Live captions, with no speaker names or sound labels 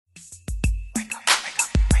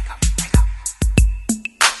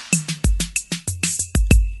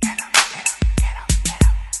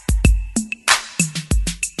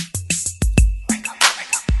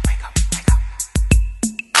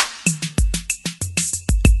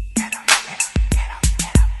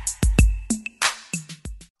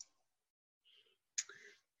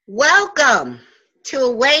Welcome to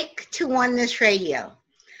Awake to Oneness Radio.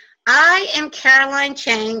 I am Caroline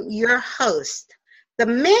Chang, your host. The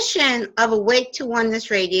mission of Awake to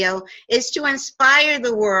Oneness Radio is to inspire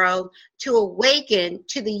the world to awaken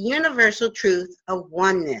to the universal truth of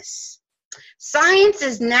oneness. Science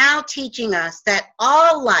is now teaching us that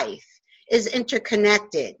all life is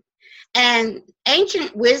interconnected, and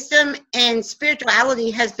ancient wisdom and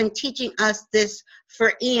spirituality has been teaching us this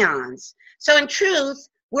for eons. So in truth,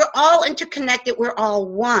 we're all interconnected, we're all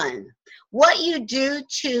one. What you do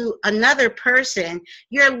to another person,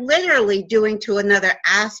 you're literally doing to another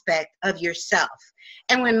aspect of yourself.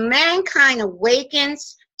 And when mankind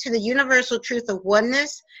awakens to the universal truth of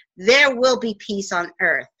oneness, there will be peace on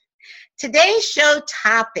earth. Today's show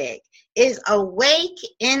topic is Awake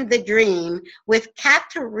in the Dream with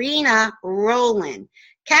Catharina Roland.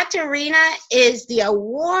 Catharina is the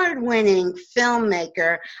award-winning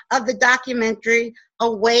filmmaker of the documentary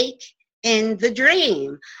Awake in the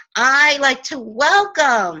Dream. I like to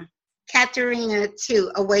welcome Catharina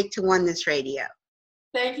to Awake to Oneness Radio.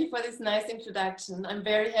 Thank you for this nice introduction. I'm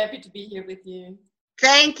very happy to be here with you.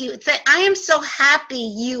 Thank you. I am so happy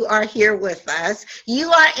you are here with us.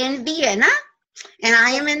 You are in Vienna, and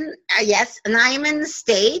I am in the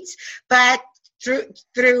States, but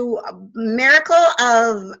through a miracle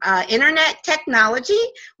of internet technology,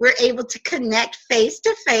 we're able to connect face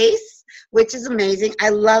to face, which is amazing. I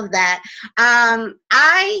love that.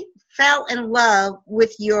 I fell in love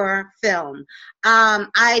with your film.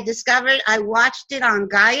 I watched it on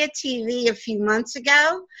Gaia TV a few months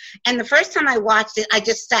ago, and the first time I watched it, I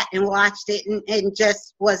just sat and watched it and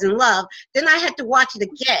just was in love. Then I had to watch it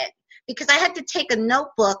again, because I had to take a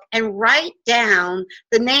notebook and write down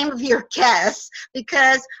the name of your guests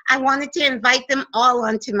because I wanted to invite them all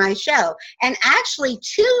onto my show. And actually,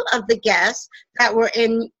 two of the guests that were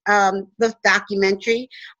in the documentary,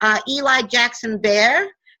 Eli Jackson Bear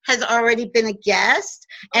has already been a guest,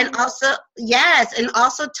 and also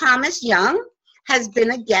Thomas Young has been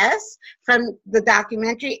a guest from the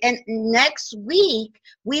documentary. And next week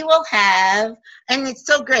we will have, and it's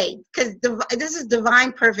so great because this is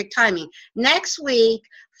divine perfect timing. Next week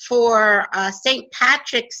for St.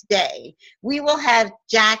 Patrick's Day, we will have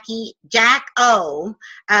Jack O.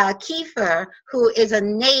 Kiefer, who is a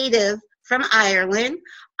native from Ireland,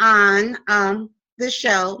 on the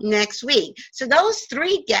show next week. So those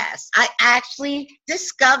three guests, I actually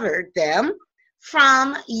discovered them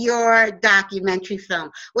from your documentary film,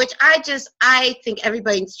 which I think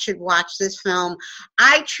everybody should watch this film.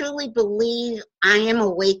 I truly believe I am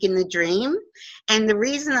awake in the dream. And the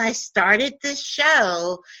reason I started this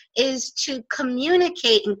show is to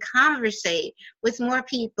communicate and conversate with more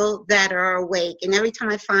people that are awake. And every time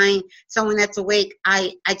I find someone that's awake,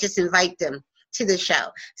 I just invite them to the show.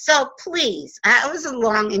 So please, it was a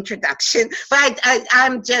long introduction, but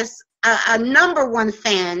I'm just a number one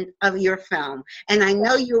fan of your film, and I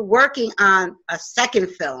know you're working on a second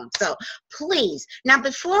film. So please, now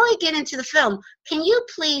before we get into the film, can you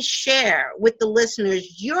please share with the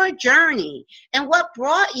listeners your journey and what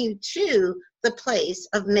brought you to the place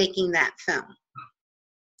of making that film?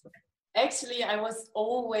 Actually, I was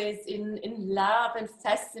always in love and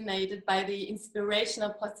fascinated by the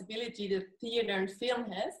inspirational possibility that theater and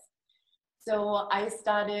film has. So I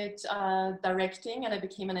started directing and I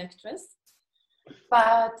became an actress.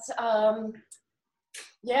 But I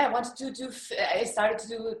started to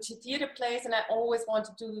do theater plays, and I always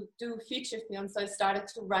wanted to do feature films. So I started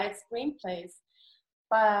to write screenplays.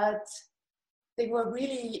 But they were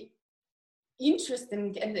really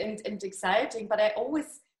interesting and exciting, but I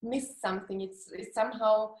always missed something. It's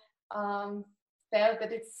somehow felt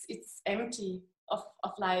that it's empty of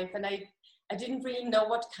life, and I didn't really know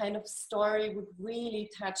what kind of story would really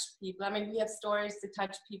touch people. I mean, we have stories that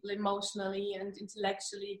touch people emotionally and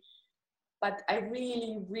intellectually, but I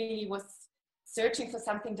really, really was searching for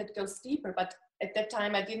something that goes deeper. But at that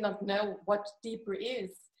time, I did not know what deeper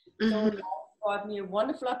is. Mm-hmm. So life brought me a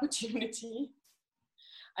wonderful opportunity.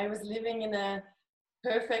 I was living in a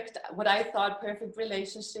what I thought perfect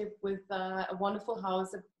relationship with a wonderful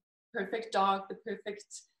house, a perfect dog, the perfect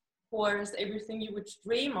horse, everything you would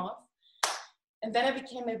dream of. And then I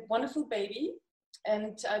became a wonderful baby.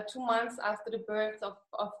 And 2 months after the birth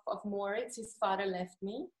of Moritz, his father left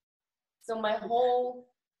me. So my whole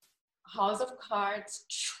house of cards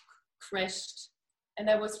crashed. And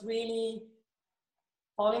I was really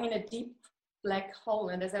falling in a deep black hole.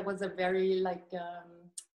 And as I was a very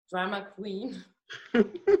drama queen, I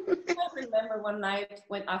remember one night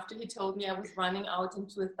after he told me, I was running out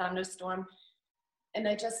into a thunderstorm. And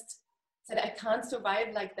I just said, I can't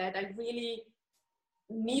survive like that. I really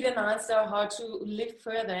need an answer how to live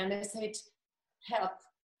further. And I said, help.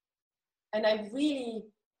 And I really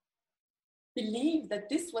believe that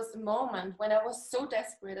this was the moment when I was so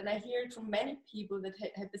desperate, and I hear it from many people that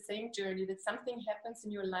had the same journey, that something happens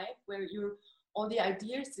in your life where all the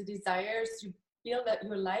ideas, the desires you build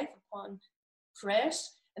your life upon crash,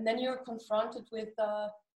 and then you're confronted with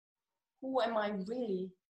who am I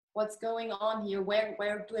really? What's going on here?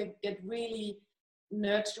 Where do I get really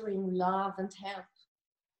nurturing love and help?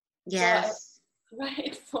 Yes. So I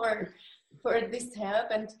prayed for this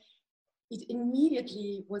help, and it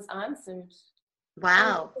immediately was answered.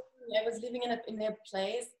 Wow. I was living in a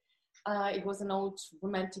place. It was an old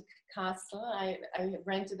romantic castle. I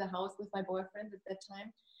rented a house with my boyfriend at that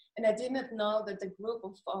time, and I did not know that the group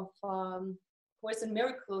of Course in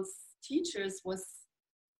Miracles teachers was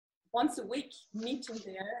once a week meeting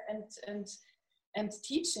there and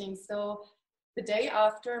teaching. So the day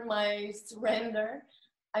after my surrender,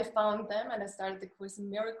 I found them and I started the Course in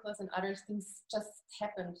Miracles, and other things just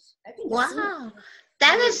happened. I think. Wow,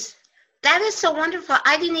 that is so wonderful.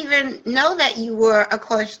 I didn't even know that you were a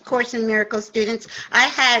Course in Miracles student.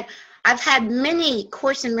 I've had many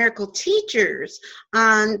Course in Miracle teachers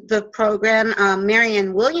on the program,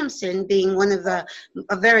 Marianne Williamson being one of a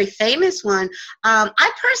very famous one.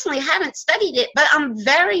 I personally haven't studied it, but I'm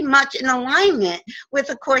very much in alignment with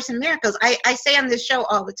A Course in Miracles. I say on this show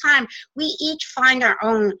all the time, we each find our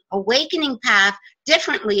own awakening path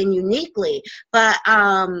differently and uniquely, but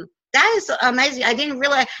that is amazing. I didn't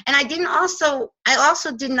realize, and I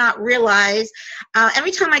also did not realize,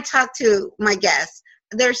 every time I talk to my guests,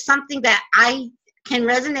 there's something that I can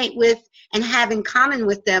resonate with and have in common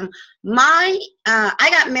with them. I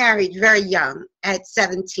got married very young at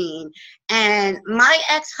 17, and my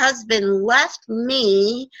ex-husband left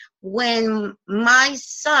me when my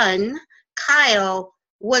son, Kyle,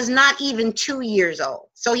 was not even 2 years old.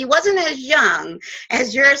 So he wasn't as young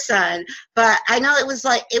as your son, but I know it was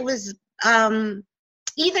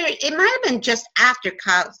either it might have been just after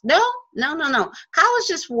Kyle. No. Kyle was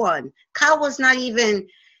just one. Kyle was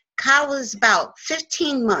about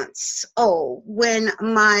 15 months old when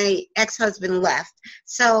my ex-husband left.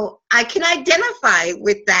 So I can identify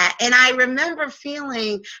with that. And I remember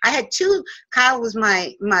feeling, I had two. Kyle was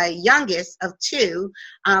my youngest of two.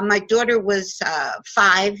 My daughter was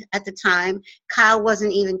 5 at the time. Kyle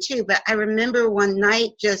wasn't even 2. But I remember one night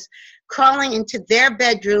just crawling into their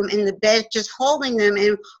bedroom in the bed, just holding them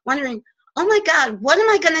and wondering, oh my God, what am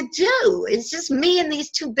I going to do? It's just me and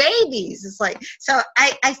these 2 babies. It's like, so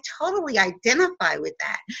I totally identify with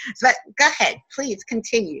that. But go ahead, please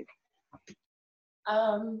continue.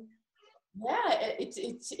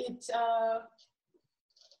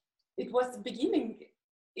 It was the beginning.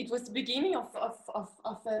 It was the beginning of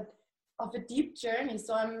a deep journey.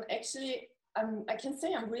 So I can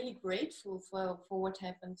say I'm really grateful for what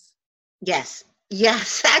happened. Yes,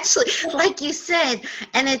 actually, like you said,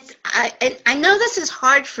 and I know this is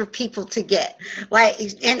hard for people to get, like,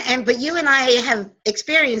 but you and I have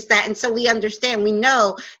experienced that, and so we understand. We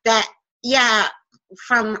know that, yeah,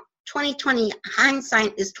 from 2020,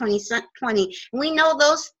 hindsight is 2020. We know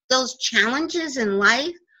those challenges in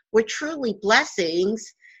life were truly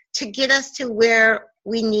blessings to get us to where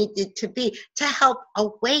we needed to be, to help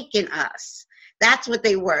awaken us. That's what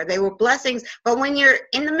they were. They were blessings. But when you're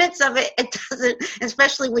in the midst of it, it doesn't,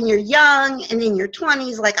 especially when you're young and in your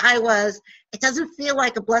 20s like I was, it doesn't feel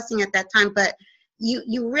like a blessing at that time. But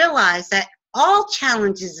you realize that all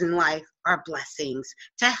challenges in life are blessings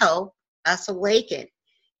to help us awaken.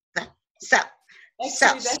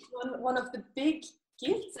 That's one of the big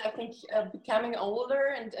gifts, I think, becoming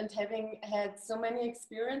older and having had so many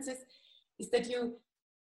experiences, is that you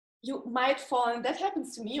might fall, and that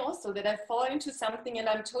happens to me also, that I fall into something and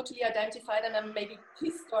I'm totally identified and I'm maybe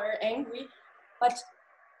pissed or angry, but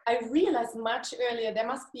I realize much earlier there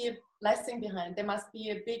must be a blessing behind, there must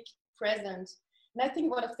be a big present. And I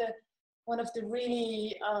think one of the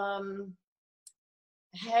really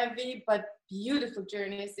heavy but beautiful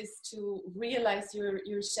journeys is to realize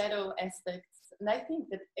your shadow aspects. And I think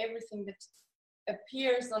that everything that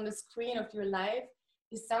appears on the screen of your life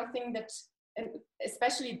is something that, and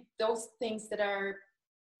especially those things that are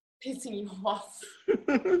pissing you off,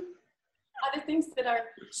 are the things that are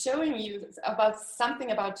showing you about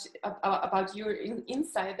something about your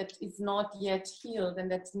inside that is not yet healed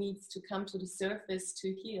and that needs to come to the surface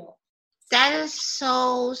to heal. That is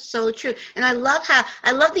so true. And I love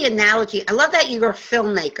the analogy. I love that you're a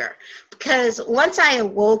filmmaker, because once I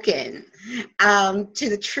awoken, to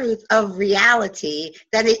the truth of reality,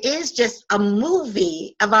 that it is just a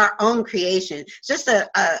movie of our own creation. It's just a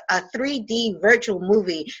 3D virtual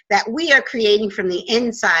movie that we are creating from the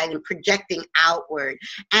inside and projecting outward.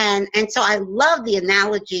 And so I love the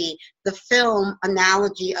analogy, the film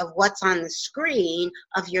analogy of what's on the screen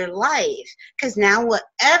of your life. Because now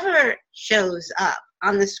whatever shows up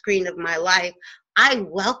on the screen of my life, I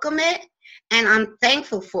welcome it and I'm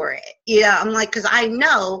thankful for it. Yeah, I'm like, because I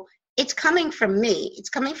know it's coming from me. It's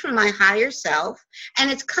coming from my higher self, and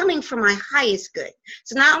it's coming from my highest good.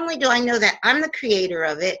 So not only do I know that I'm the creator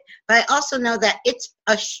of it, but I also know that it's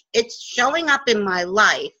showing up in my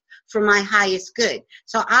life for my highest good.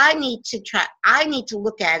 So I need to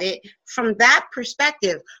look at it from that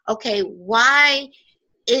perspective. Okay, why?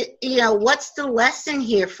 What's the lesson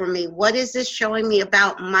here for me? What is this showing me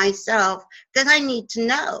about myself that I need to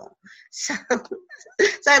know? So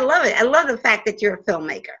I love it. I love the fact that you're a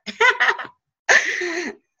filmmaker.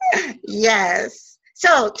 Yes.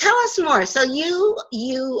 So tell us more. So you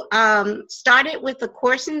started with A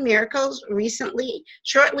Course in Miracles recently,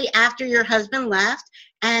 shortly after your husband left,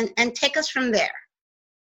 and take us from there.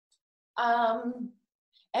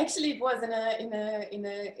 Actually, it was in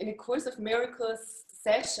a Course of Miracles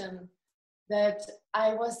session that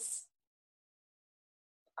I was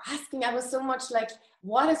asking. I was so much like,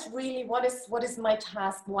 what is my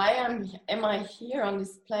task? Why am I here on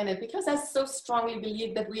this planet? Because I so strongly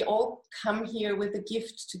believe that we all come here with a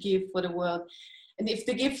gift to give for the world. And if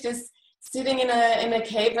the gift is sitting in a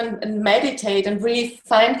cave and meditate and really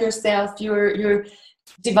find yourself, your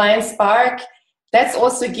divine spark, that's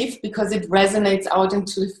also a gift because it resonates out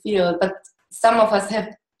into the field. But some of us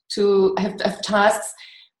have to have tasks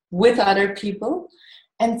with other people.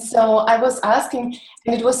 And so I was asking,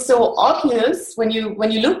 and it was so obvious when you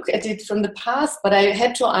look at it from the past, but I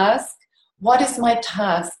had to ask, what is my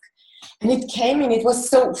task? And it came in, it was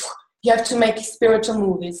so, you have to make spiritual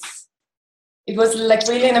movies. It was like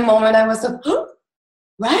really in a moment I was like, oh,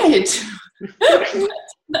 right.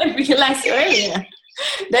 I realized earlier,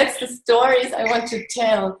 that's the stories I want to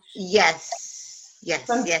tell. Yes.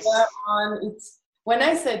 From there on, when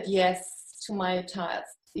I said yes to my task,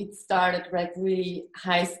 it started like really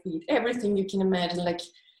high speed, everything you can imagine, like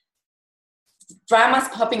dramas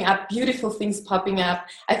popping up, beautiful things popping up.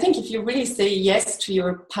 I think if you really say yes to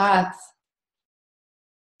your path,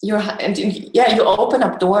 you open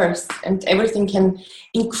up doors and everything can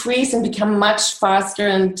increase and become much faster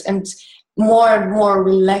and more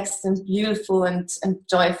relaxed and beautiful and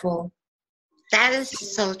joyful. That is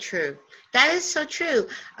so true. That is so true.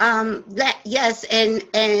 Yes, and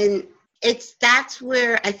that's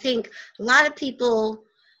where I think a lot of people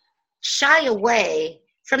shy away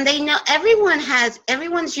from. They know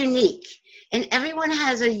everyone's unique, and everyone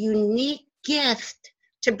has a unique gift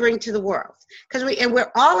to bring to the world.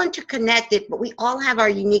 We're all interconnected, but we all have our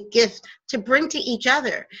unique gifts to bring to each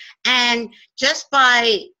other. And just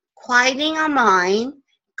by quieting our mind,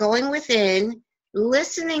 going within,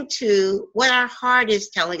 listening to what our heart is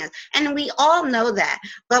telling us. And we all know that.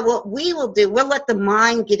 But what we will do, we'll let the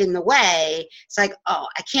mind get in the way. It's like, oh,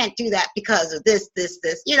 I can't do that because of this.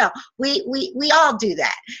 We all do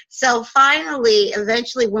that. So finally,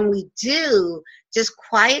 eventually, when we do, just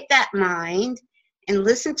quiet that mind and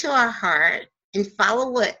listen to our heart and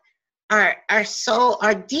follow what our soul,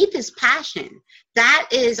 our deepest passion. That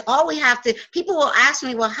is all we have to. People will ask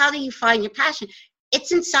me, well, how do you find your passion?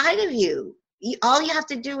 It's inside of you. All you have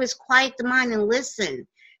to do is quiet the mind and listen.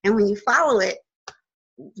 And when you follow it,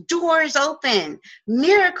 doors open,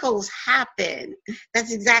 miracles happen.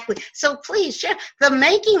 That's exactly. So please share the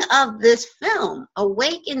making of this film,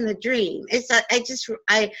 Awake in the Dream.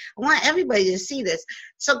 I want everybody to see this.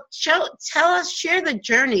 So share the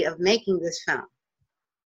journey of making this film.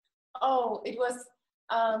 Oh, it was,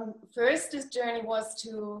 first this journey was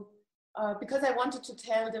to, because I wanted to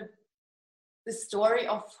tell the story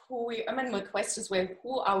of who we, my questions were,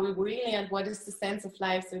 who are we really and what is the sense of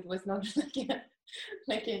life? So it was not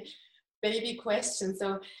like a baby question.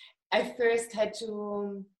 So I first had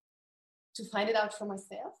to find it out for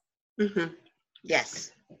myself. Mm-hmm.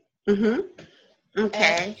 Yes. Mm-hmm.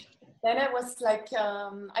 Okay. And then I was like,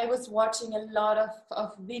 I was watching a lot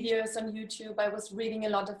of videos on YouTube. I was reading a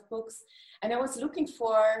lot of books, and I was looking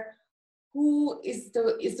for who is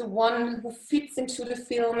the one who fits into the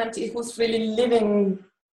film and who's really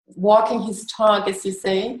walking his talk, as you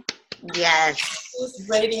say. Yes. Who's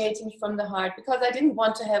radiating from the heart, because I didn't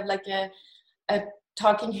want to have like a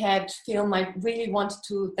talking head film. I really wanted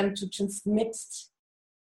them to transmit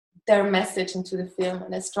their message into the film,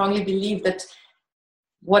 and I strongly believe that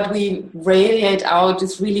what we radiate out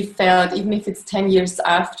is really felt, even if it's 10 years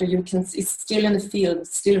after, it's still in the field, it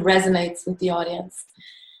still resonates with the audience.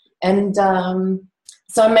 And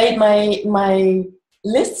so I made my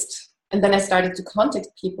list, and then I started to contact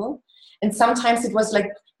people. And sometimes it was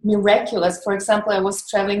like miraculous. For example, I was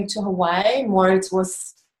traveling to Hawaii, Moritz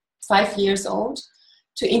was 5 years old,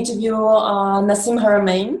 to interview Nassim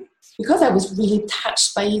Haramein, because I was really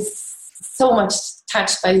touched by so much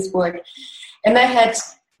touched by his work. And I had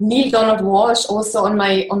Neil Donald Walsh also on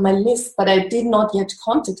my list, but I did not yet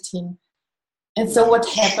contact him. And so what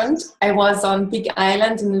happened, I was on Big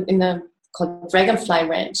Island in a called Dragonfly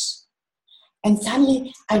Ranch. And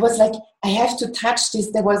suddenly I was like, I have to touch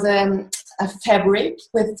this. There was a fabric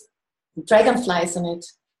with dragonflies on it.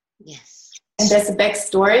 Yes. And there's a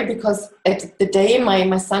backstory, because at the day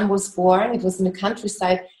my son was born, it was in the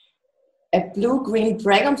countryside, a blue-green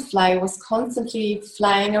dragonfly was constantly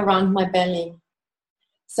flying around my belly.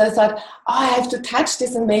 So I thought, I have to touch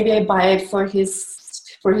this, and maybe I buy it for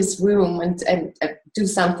his room and do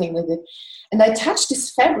something with it. And I touched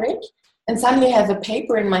this fabric, and suddenly I have a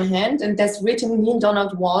paper in my hand, and there's written, Neil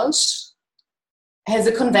Donald Walsh has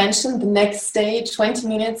a convention the next day, 20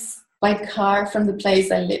 minutes by car from the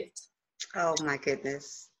place I lived. Oh my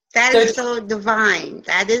goodness. That is so divine.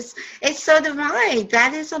 It's so divine.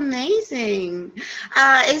 That is amazing.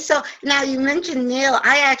 And so now you mentioned Neil.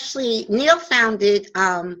 Neil founded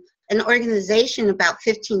an organization about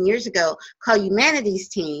 15 years ago called Humanities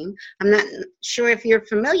Team. I'm not sure if you're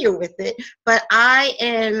familiar with it, but I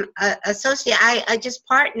am associate. I just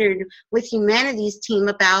partnered with Humanities Team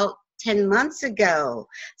about 10 months ago.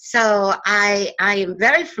 So I am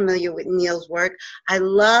very familiar with Neil's work. I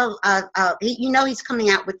love, he's coming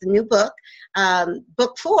out with the new book.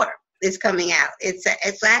 Book 4 is coming out. It's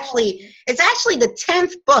actually the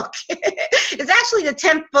 10th book. It's actually the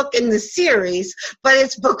 10th book in the series,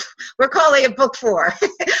 but we're calling it book 4.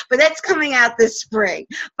 But that's coming out this spring.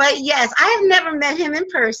 But yes, I have never met him in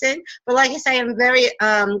person, but like I say, I'm very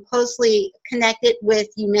closely connected with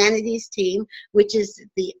Humanities Team, which is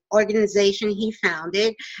the organization he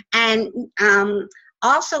founded. And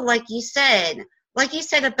also, like you said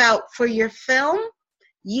about for your film,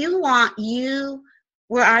 you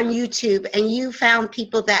were on YouTube and you found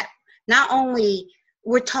people that not only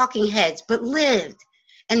were talking heads, but lived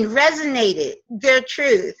and resonated their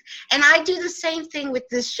truth. And I do the same thing with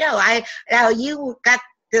this show. You got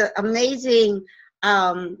the amazing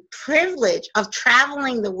privilege of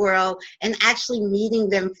traveling the world and actually meeting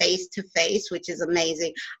them face to face, which is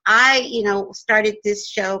amazing. I, started this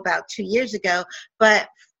show about 2 years ago, but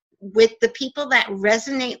with the people that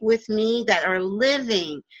resonate with me, that are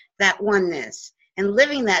living that oneness and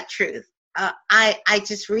living that truth, I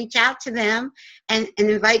just reach out to them and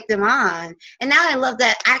invite them on. And now I love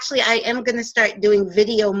that. Actually, I am going to start doing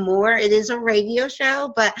video more. It is a radio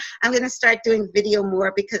show, but I'm going to start doing video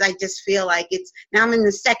more because I just feel like now I'm in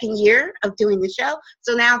the second year of doing the show.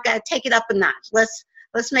 So now I've got to take it up a notch.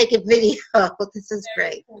 Let's make it video. This is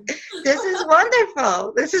great. This is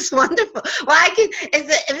wonderful. This is wonderful. Well,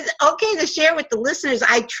 if it's okay to share with the listeners,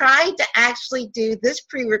 I tried to actually do this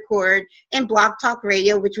pre-record in Blog Talk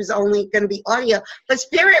Radio, which was only going to be audio, but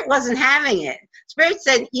Spirit wasn't having it. Spirit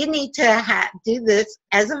said, you need to do this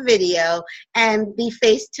as a video and be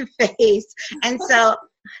face to face. And so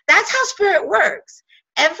that's how Spirit works.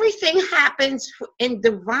 Everything happens in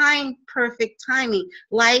divine, perfect timing,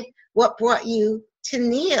 like what brought you to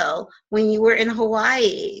Neil when you were in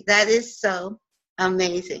Hawaii. That is so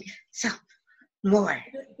amazing. So, more.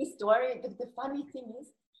 The story, the funny thing is,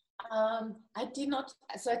 I did not,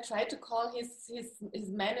 so I tried to call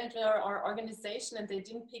his manager or organization and they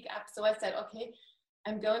didn't pick up. So I said, okay,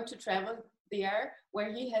 I'm going to travel there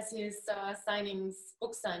where he has his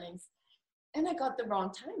book signings. And I got the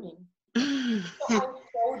wrong timing. So I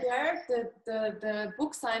go there, the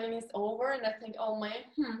book signing is over and I think, oh man,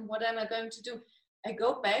 what am I going to do? I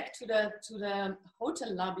go back to the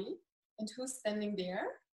hotel lobby, and who's standing there?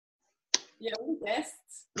 The only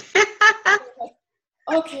guests.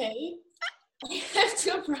 Okay, I have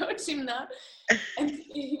to approach him now. And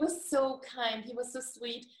he was so kind. He was so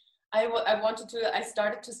sweet. I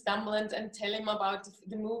started to stumble and tell him about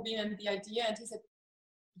the movie and the idea, and he said,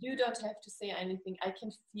 "You don't have to say anything. I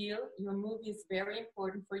can feel your movie is very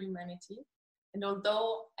important for humanity. And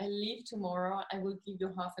although I leave tomorrow, I will give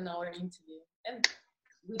you half an hour interview." And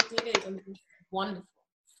we did it, and it was wonderful.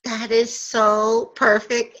 That is so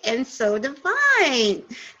perfect and so divine.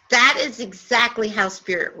 That is exactly how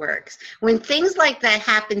Spirit works. When things like that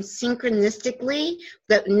happen synchronistically,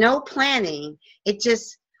 no planning, it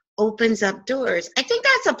just opens up doors. I think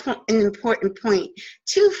that's an important point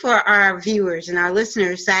too for our viewers and our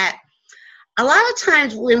listeners, that a lot of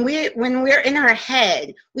times when we're in our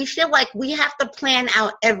head, we feel like we have to plan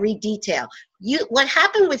out every detail. What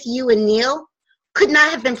happened with you and Neil could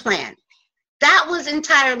not have been planned. That was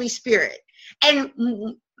entirely spirit. And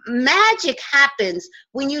magic happens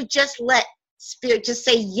when you just let spirit, just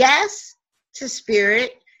say yes to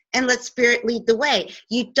spirit and let spirit lead the way.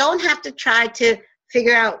 You don't have to try to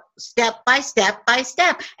figure out step by step by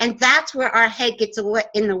step. And that's where our head gets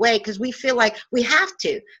in the way, because we feel like we have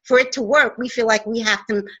to. For it to work, we feel like we have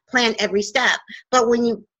to plan every step. But when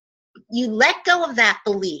you let go of that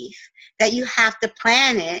belief that you have to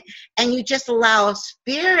plan it, and you just allow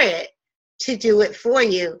spirit to do it for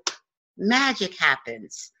you, magic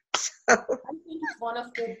happens. So I think it's one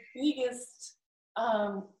of the biggest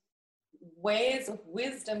ways of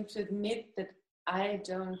wisdom to admit that I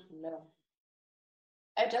don't know.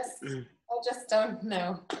 I just don't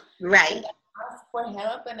know. Right. And I ask for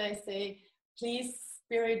help, and I say, please,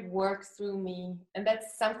 spirit, work through me. And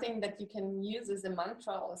that's something that you can use as a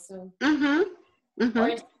mantra also. Mm-hmm. Mm-hmm. Or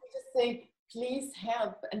you just say, please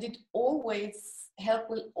help, and help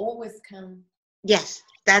will always come. Yes,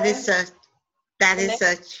 that is such.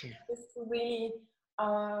 It's really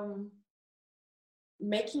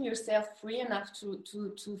making yourself free enough to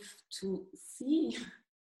see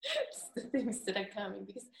the things that are coming,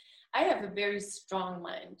 because I have a very strong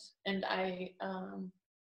mind, and I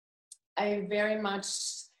very much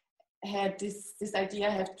had this idea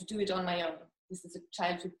I have to do it on my own. This is a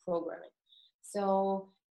childhood programming. So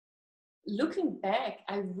looking back,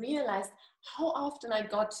 I realized how often I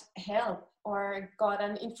got help or got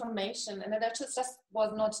an information, and I just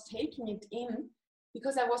was not taking it in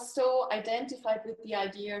because I was so identified with the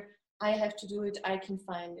idea, I have to do it, I can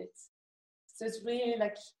find it. So it's really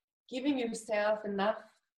like giving yourself enough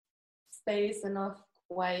space, enough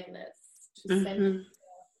quietness to send yourself,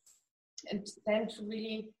 and then to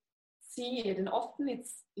really see it. And often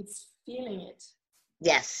it's feeling it.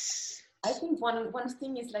 Yes. I think one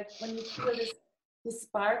thing is like when you feel this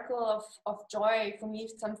sparkle of joy, for me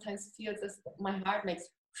it sometimes feels as my heart makes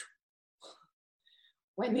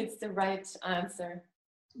when it's the right answer.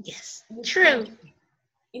 Yes, true.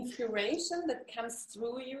 Inspiration that comes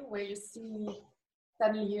through you, where you see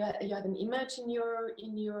suddenly you have an image in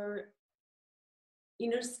your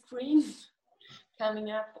inner screen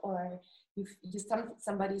coming up, or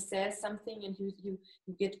somebody says something and you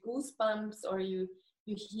get goosebumps, or you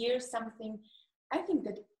hear something. I think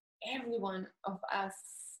that every one of us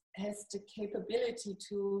has the capability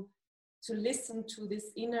to listen to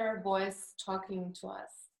this inner voice talking to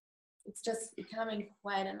us. It's just becoming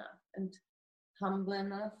quiet enough and humble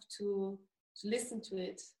enough to listen to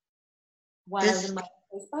it, while the mind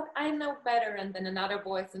says, but I know better, and then another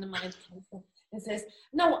voice in the mind comes and says,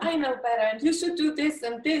 no, I know better, and you should do this,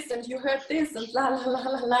 and you heard this, and la la la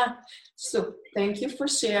la la. So thank you for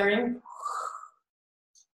sharing.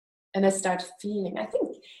 And I start feeling. I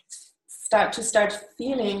think start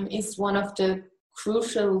feeling is one of the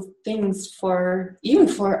crucial things even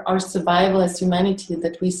for our survival as humanity,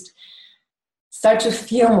 that we start to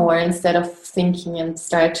feel more instead of thinking, and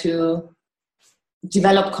start to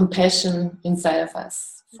develop compassion inside of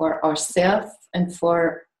us for ourselves and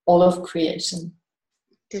for all of creation.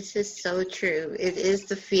 This is so true. It is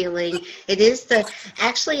the feeling. It's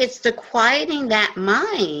the quieting that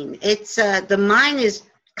mind. It's the mind is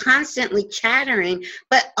constantly chattering,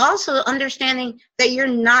 but also understanding that you're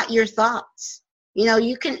not your thoughts. You know,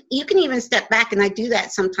 you can even step back, and I do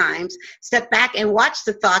that sometimes, step back and watch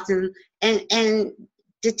the thoughts and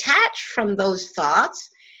detach from those thoughts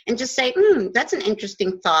and just say, that's an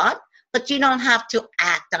interesting thought, but you don't have to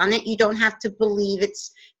act on it. You don't have to believe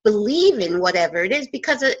in whatever it is,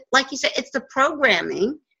 because like you said, it's the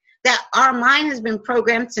programming that our mind has been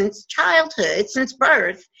programmed since childhood, since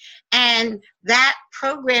birth. And that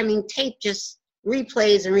programming tape just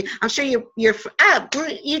replays and I'm sure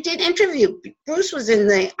you did interview. Bruce was in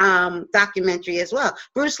the documentary as well.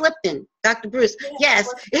 Bruce Lipton, Dr. Bruce. Yes.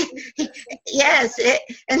 Yes.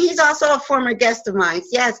 And he's also a former guest of mine.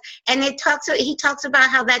 Yes. And he talks about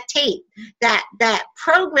how that tape, that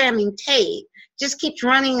programming tape just keeps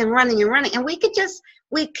running and running and running. And we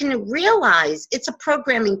can realize it's a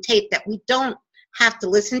programming tape that we don't have to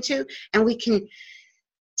listen to, and we can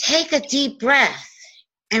take a deep breath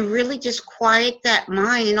and really just quiet that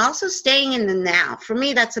mind, and also staying in the now. For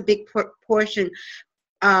me, that's a big portion,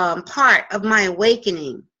 part of my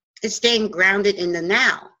awakening, is staying grounded in the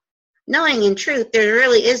now. Knowing in truth, there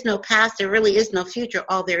really is no past, there really is no future.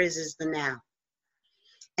 All there is the now.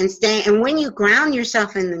 And when you ground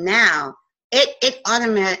yourself in the now, it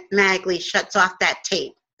automatically shuts off that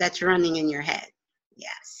tape that's running in your head.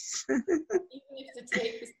 Yes. Even if the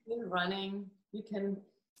tape is still running, you can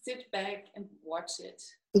sit back and watch it.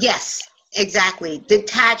 Yes, exactly.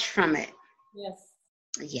 Detach from it. Yes.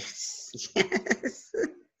 Yes. Yes.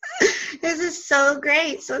 This is so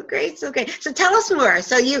great, so great, so great. So tell us more.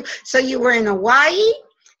 So you were in Hawaii,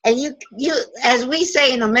 and you as we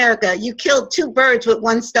say in America, you killed two birds with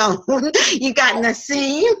one stone. You got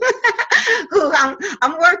Nassim, who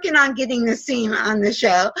I'm working on getting Nassim on the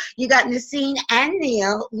show. You got Nassim and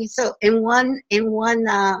Neil. So in one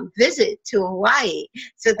visit to Hawaii.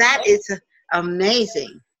 So that is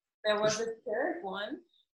amazing. There was a third one,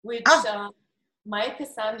 which Mike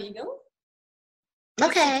San Eagle.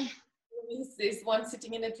 Okay. Is one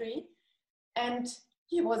sitting in a tree, and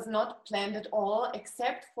he was not planned at all,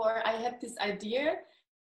 except for I had this idea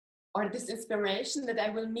or this inspiration that I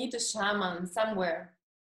will meet a shaman somewhere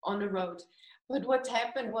on the road. But what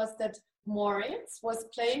happened was that Moritz was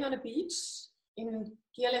playing on a beach in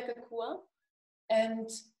Kealakekua, and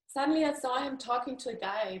suddenly I saw him talking to a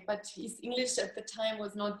guy, but his English at the time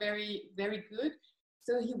was not very, very good.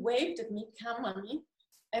 So he waved at me, "Come, mommy,"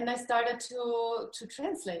 and I started to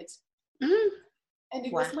translate. Mm. And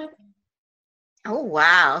it was my thing. Oh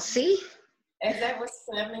wow! See, as I was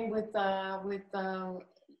traveling with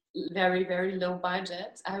very, very low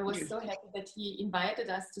budget, I was so happy that he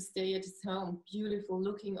invited us to stay at his home. Beautiful,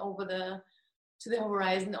 looking over to the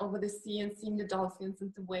horizon, over the sea, and seeing the dolphins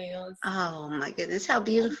and the whales. Oh my goodness, how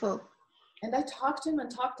beautiful! And I talked to him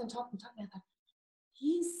and talked. And I thought,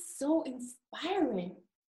 he's so inspiring.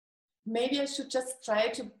 Maybe I should just try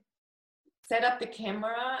to set up the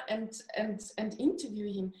camera and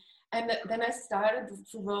interview him. And then I started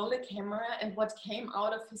to roll the camera, and what came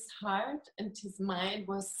out of his heart and his mind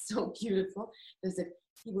was so beautiful. They said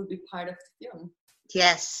he will be part of the film.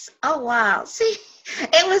 Yes. Oh wow. See,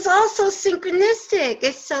 it was also synchronistic.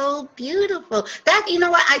 It's so beautiful. That, you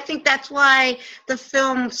know what, I think that's why the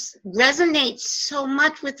film resonates so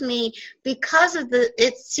much with me, because of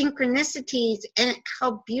its synchronicities and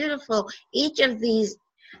how beautiful each of these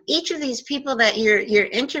people that you're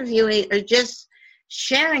interviewing are just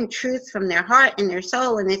sharing truth from their heart and their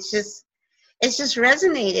soul, and it's just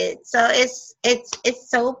resonated. So it's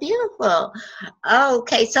so beautiful.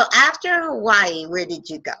 Okay, so after Hawaii, where did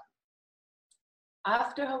you go?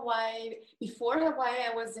 After Hawaii, before Hawaii,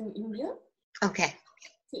 I was in India. Okay.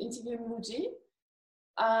 To interview Muji.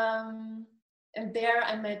 And there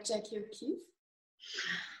I met Jackie O'Keefe.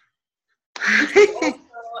 Also,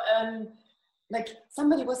 like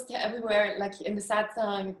somebody was everywhere, like in the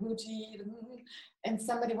satsang, Muji, and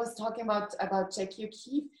somebody was talking about Jackie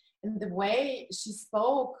O'Keefe. And the way she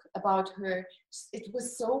spoke about her, it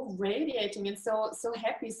was so radiating and so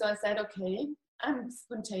happy. So I said, okay, I'm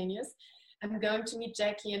spontaneous. I'm going to meet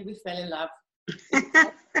Jackie, and we fell in love.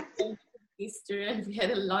 Sister, and we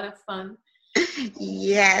had a lot of fun.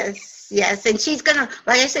 Yes, and she's gonna,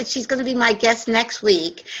 like I said, she's gonna be my guest next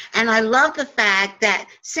week. And I love the fact that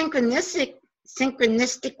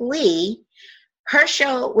synchronistically, her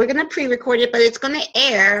show, we're gonna pre-record it, but it's gonna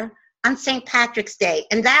air on St. Patrick's Day.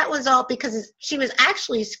 And that was all because she was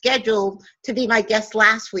actually scheduled to be my guest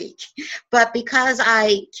last week. But because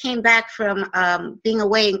I came back from being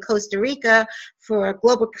away in Costa Rica for a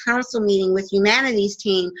Global Council meeting with Humanities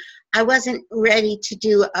team, I wasn't ready to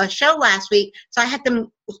do a show last week. So I had to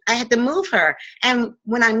move her. And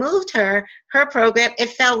when I moved her program, it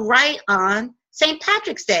fell right on St.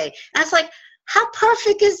 Patrick's Day. And I was like, how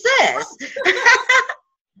perfect is this?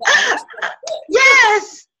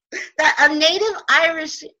 Yes. That a native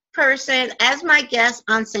Irish person as my guest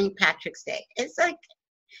on St. Patrick's Day. It's like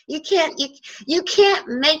you can't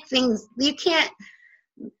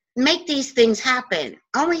make these things happen.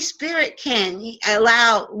 Only spirit can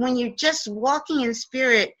allow. When you're just walking in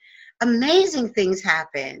spirit, amazing things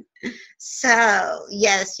happen. So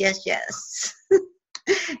yes.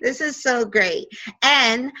 This is so great.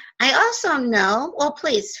 And I also know, well,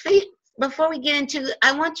 please, before we get into,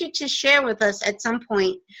 I want you to share with us at some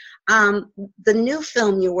point the new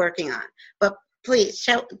film you're working on. But please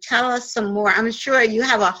tell us some more. I'm sure you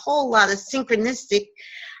have a whole lot of synchronistic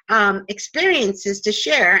experiences to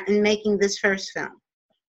share in making this first film.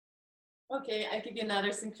 Okay, I give you another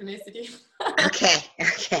synchronicity. Okay.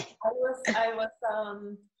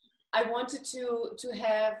 I wanted to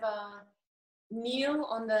have Neil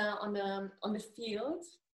on the field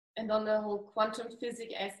and on the whole quantum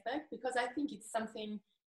physics aspect, because I think it's something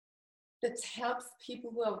that helps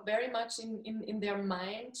people who are very much in their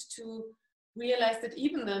mind to realize that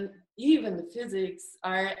even the physics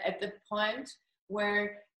are at the point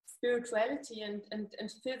where spirituality and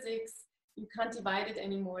physics you can't divide it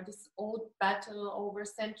anymore. This old battle over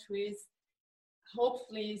centuries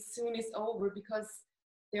hopefully soon is over, because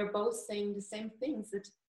they're both saying the same things that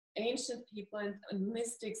ancient people and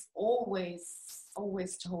mystics always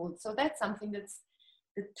told. So that's something that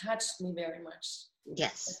touched me very much.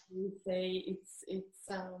 Yes. As you say, it's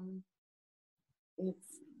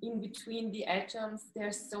in between the atoms.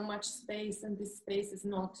 There's so much space, and this space is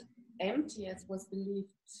not empty as was believed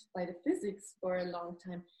by the physics for a long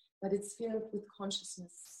time, but it's filled with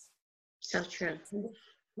consciousness. So true.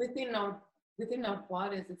 Within our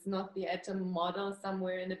bodies, it's not the atom model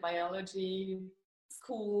somewhere in the biology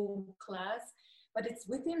school class, but it's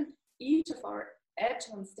within each of our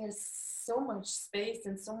atoms. There's so much space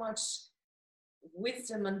and so much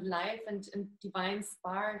wisdom and life and divine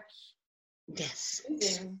spark. Yes.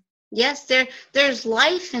 Within. Yes, there's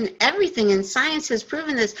life in everything, and science has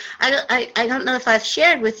proven this. I don't know if I've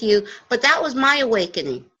shared with you, but that was my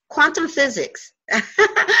awakening. Quantum physics.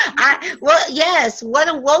 Yes, what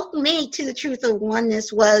awoke me to the truth of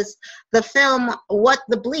oneness was the film What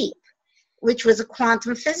the Bleep, which was a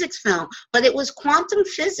quantum physics film. But it was quantum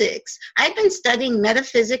physics. I've been studying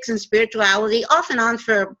metaphysics and spirituality off and on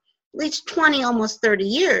for at least 20, almost 30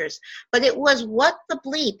 years. But it was What the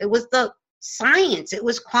Bleep. It was the science. It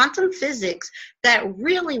was quantum physics that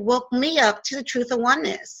really woke me up to the truth of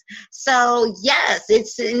oneness. So yes,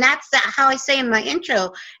 and that's how I say in my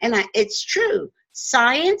intro, and it's true.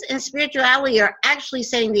 Science and spirituality are actually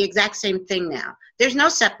saying the exact same thing now. There's no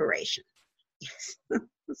separation. Yes.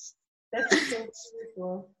 That's so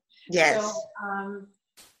beautiful. Yes. So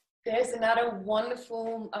there's another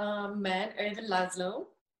wonderful man, Erwin Laszlo.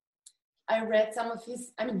 I read some of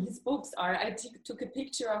his books I took a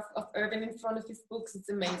picture of Erwin in front of his books. It's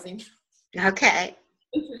amazing. Okay.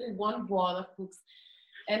 Literally one wall of books.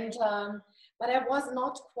 And, but I was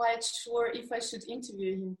not quite sure if I should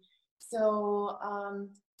interview him. So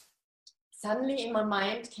suddenly in my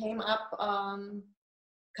mind came up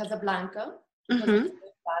Casablanca, because of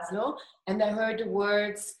Laszlo, and I heard the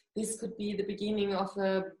words, this could be the beginning of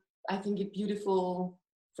a beautiful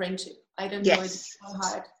friendship. I don't know, it's so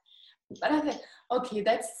hard. But I thought, okay,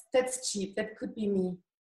 that's cheap. That could be me.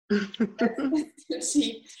 That's too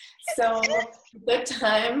cheap. So at that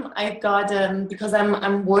time I got because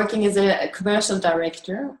I'm working as a commercial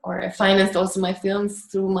director, or I financed also my films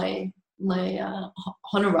through my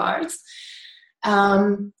honorars.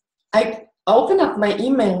 I opened up my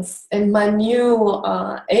emails, and my new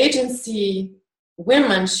agency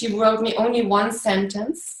woman, she wrote me only one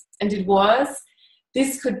sentence, and it was,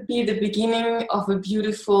 this could be the beginning of a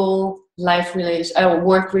beautiful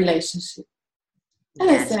work relationship. And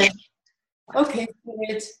I said, okay,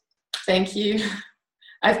 great, thank you.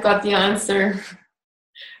 I've got the answer.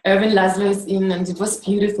 Erwin Laszlo is in, and it was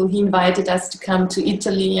beautiful. He invited us to come to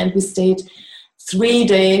Italy, and we stayed 3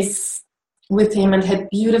 days with him and had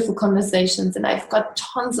beautiful conversations. And I've got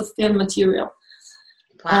tons of film material,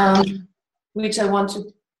 which I want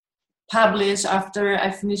to publish after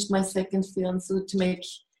I finished my second film, so to make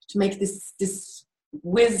this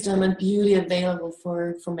wisdom and beauty available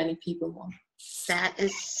for many people more. That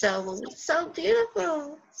is so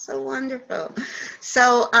beautiful, so wonderful.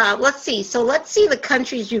 So let's see the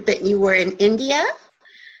countries you've been. You were in India,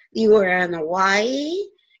 you were in Hawaii,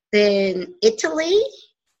 then Italy,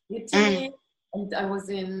 and I was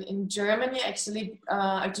in Germany. Actually,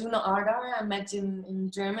 Arjuna Ardar I met in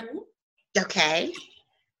Germany. Okay.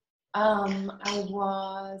 I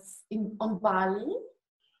was on Bali,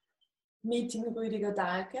 meeting Rüdiger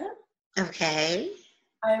Dahlke. Okay.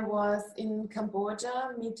 I was in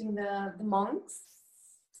Cambodia, meeting the monks.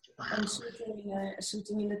 Wow. And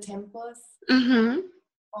shooting in the temples. Mm-hmm.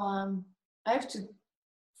 I have to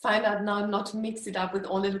find out now not to mix it up with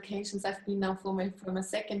all the locations I've been now for my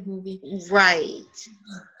second movie. Right.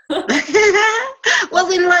 Well,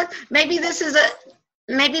 then maybe this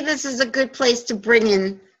is a good place to bring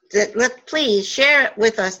in. Please share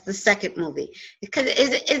with us the second movie, because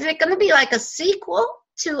is it going to be like a sequel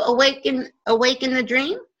to Awaken the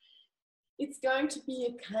Dream? It's going to be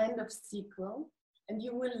a kind of sequel, and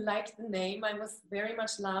you will like the name. I was very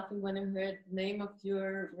much laughing when I heard the name of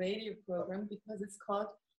your radio program, because it's called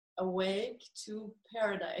Awake to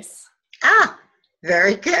Paradise. Ah,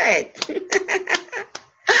 very good.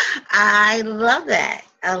 I love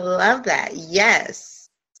that. Yes.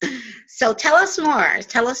 So tell us more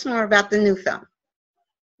about the new film.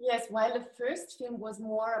 Yes, while the first film was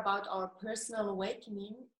more about our personal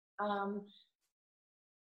awakening, I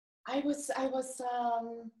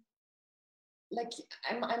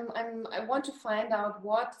want to find out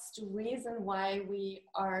what's the reason why we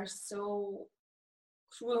are so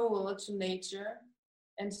cruel to nature,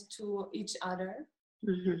 and to each other.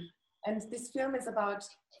 Mm-hmm. And this film is about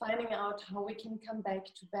finding out how we can come back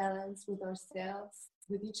to balance with ourselves,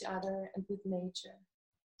 with each other, and with nature.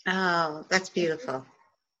 Oh, that's beautiful.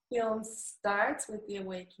 The film starts with the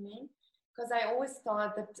awakening, because I always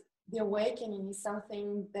thought that the awakening is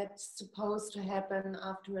something that's supposed to happen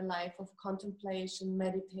after a life of contemplation,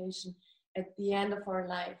 meditation, at the end of our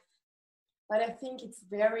life. But I think it's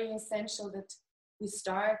very essential that we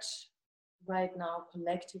start right now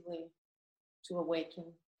collectively to awaken.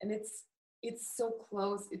 And it's so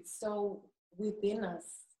close, it's so within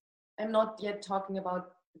us. I'm not yet talking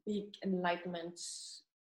about the big enlightenment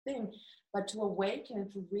thing, but to awaken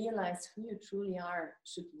and to realize who you truly are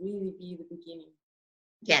should really be the beginning.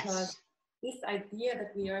 Yes. Because this idea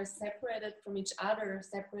that we are separated from each other,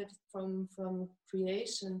 separated from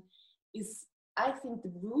creation, is, I think,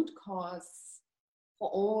 the root cause for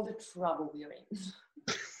all the trouble we're in.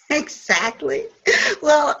 Exactly.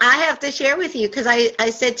 Well, I have to share with you, because I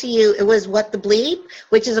said to you, it was What the Bleep,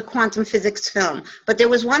 which is a quantum physics film. But there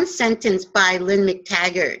was one sentence by Lynn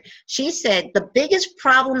McTaggart. She said, the biggest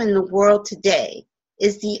problem in the world today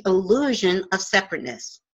is the illusion of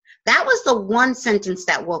separateness. That was the one sentence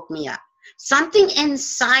that woke me up. Something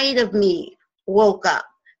inside of me woke up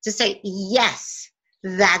to say, yes,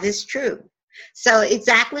 that is true. So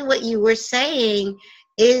exactly what you were saying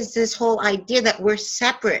is this whole idea that we're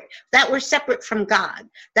separate from God,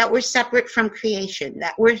 that we're separate from creation,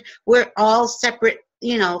 that we're all separate,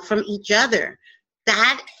 from each other.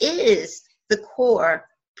 That is the core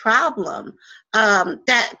problem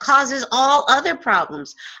that causes all other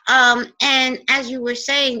problems. And as you were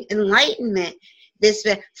saying, enlightenment,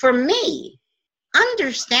 for me,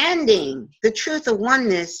 understanding the truth of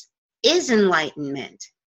oneness is enlightenment.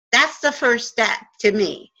 That's the first step to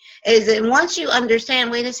me. Is that once you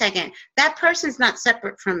understand, wait a second, that person's not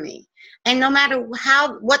separate from me. And no matter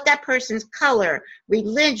what that person's color,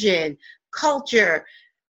 religion, culture,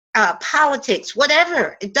 politics,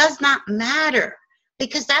 whatever, it does not matter,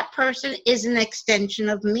 because that person is an extension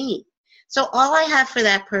of me. So all I have for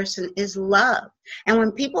that person is love. And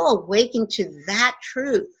when people awaken to that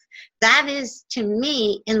truth, that is, to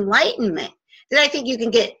me, enlightenment. Then I think you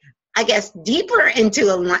can get, deeper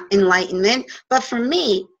into enlightenment. But for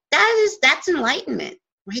me, that's enlightenment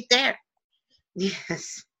right there.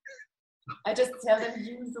 Yes. I just seldom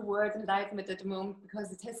use the word enlightenment at the moment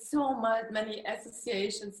because it has so many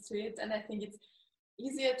associations to it, and I think it's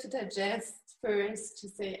easier to digest first to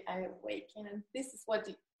say I awaken, and this is what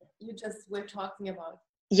you just were talking about.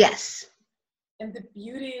 Yes. And the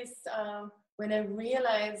beauty is when I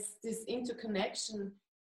realize this interconnection,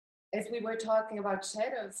 as we were talking about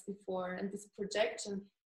shadows before, and this projection.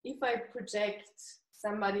 If I project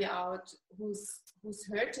somebody out who's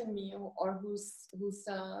hurting me or who's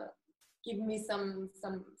giving me some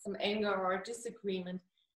anger or disagreement,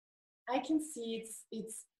 I can see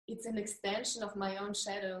it's an extension of my own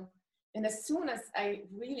shadow. And as soon as I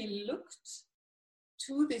really looked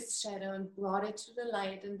to this shadow and brought it to the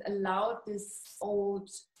light and allowed this old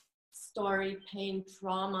story, pain,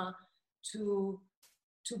 trauma to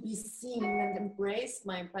be seen and embraced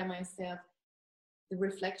by myself, the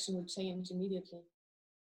reflection would change immediately.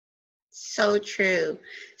 So true.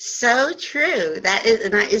 So true. That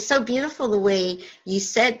is so beautiful the way you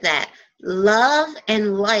said that. Love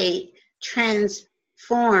and light transmutes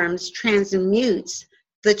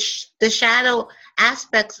the shadow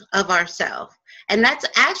aspects of ourselves. And that's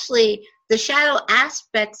actually, the shadow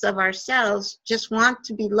aspects of ourselves just want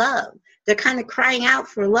to be loved. They're kind of crying out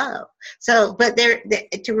for love. So, but they're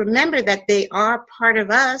to remember that they are part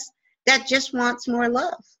of us that just wants more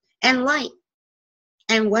love and light.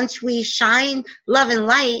 And once we shine love and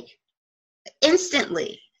light,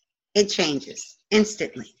 instantly it changes.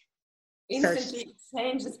 Instantly it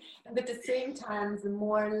changes. And at the same time, the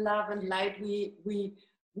more love and light we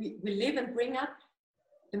live and bring up,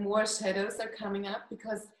 the more shadows are coming up,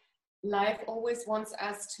 because life always wants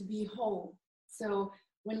us to be whole. So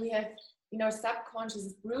when we have in our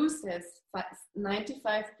subconscious, Bruce says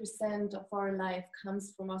 95% of our life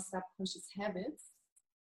comes from our subconscious habits.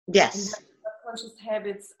 Yes. And subconscious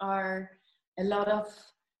habits are a lot of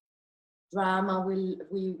drama we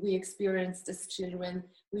experienced as children.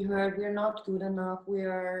 We heard we're not good enough, we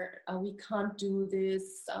can't do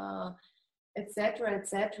this, etc.,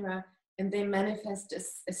 etc. And they manifest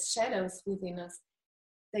as shadows within us.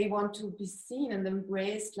 They want to be seen and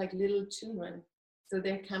embraced like little children. So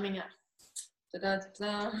they're coming up.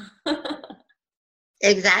 Da-da-da.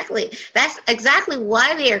 Exactly. That's exactly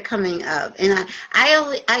why they are coming up. And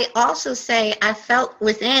I also say I felt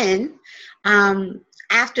within,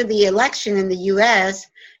 after the election in the U.S.,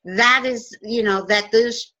 that is, that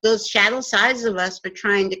those shadow sides of us are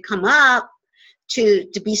trying to come up to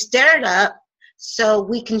be stirred up so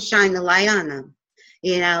we can shine the light on them.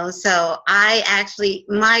 So I actually,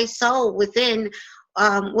 my soul within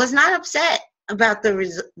was not upset about the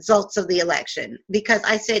results of the election, because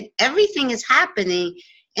I said everything is happening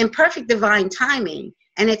in perfect divine timing,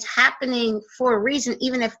 and it's happening for a reason,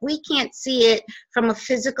 even if we can't see it from a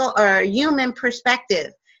physical or a human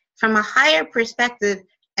perspective. From a higher perspective,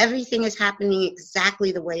 everything is happening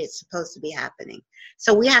exactly the way it's supposed to be happening.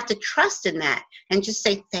 So we have to trust in that and just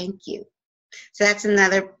say thank you. So that's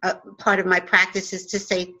another part of my practice, is to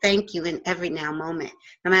say thank you in every now moment,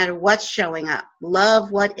 no matter what's showing up.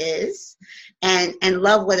 Love what is, and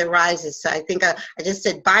love what arises. So I think I just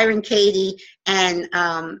said Byron Katie and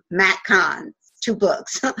Matt Kahn, 2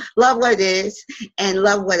 books. Love what is and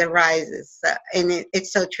love what arises. And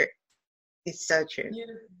it's so true. It's so true.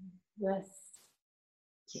 Yes.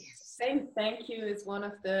 Yes. Saying thank you is one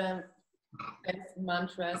of the best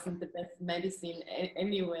mantras and the best medicine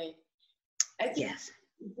anyway. I think Yes.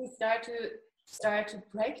 we start to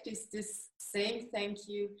practice this saying thank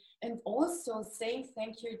you, and also saying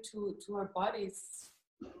thank you to our bodies.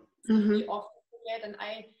 Mm-hmm. We often forget, and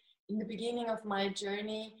in the beginning of my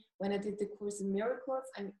journey, when I did the Course in Miracles,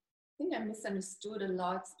 I think I misunderstood a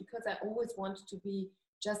lot, because I always wanted to be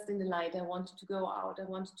just in the light. I wanted to go out. I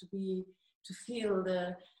wanted to feel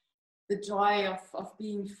the joy of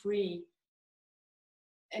being free.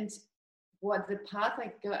 And what the path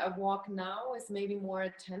I walk now is maybe more a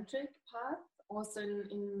tantric path. Also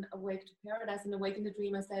in Awake to Paradise and Awake in the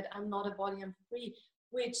Dream, I said, I'm not a body, I'm free,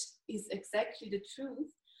 which is exactly the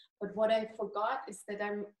truth. But what I forgot is that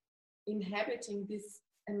I'm inhabiting this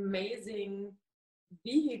amazing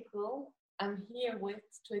vehicle I'm here with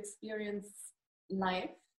to experience life.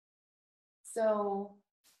 So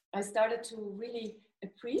I started to really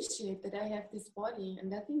appreciate that I have this body,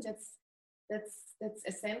 and I think that's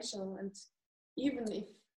essential. And even if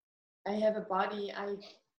I have a body I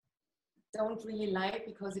don't really like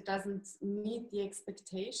because it doesn't meet the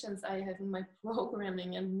expectations I have in my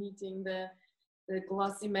programming and meeting the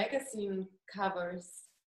glossy magazine covers,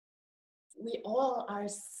 we all are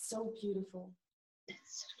so beautiful.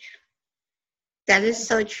 That's so true. That is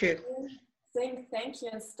so true. Saying thank you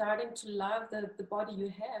and starting to love the body you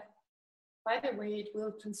have. By the way, it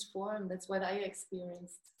will transform. That's what I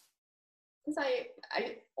experienced. Because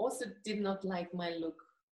I also did not like my look.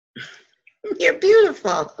 You're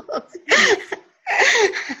beautiful.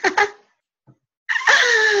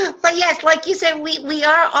 But yes, like you said, we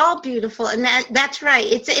are all beautiful, and that's right.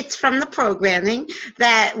 It's from the programming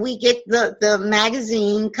that we get the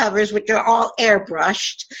magazine covers, which are all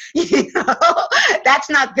airbrushed. That's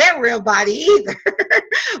not their real body either.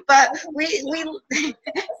 But we as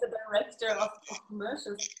a director of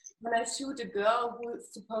commercials, when I shoot a girl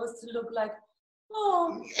who's supposed to look like,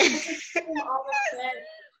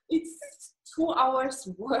 it's 2 hours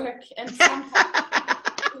work and sometimes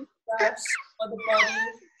for the body.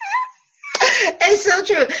 It's so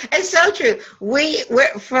true. It's so true.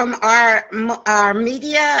 We're from our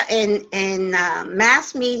media and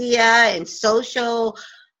mass media and social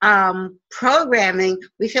programming.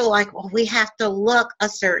 We feel like, we have to look a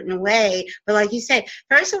certain way. But like you said,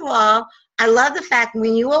 first of all, I love the fact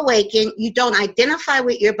when you awaken, you don't identify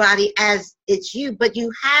with your body as it's you, but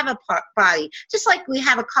you have a body, just like we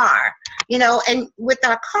have a car, and with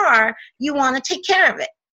our car, you want to take care of it.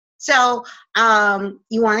 So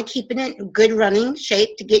you want to keep it in good running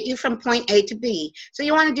shape to get you from point A to B. So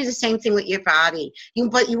you want to do the same thing with your body.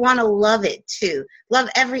 But you want to love it too. Love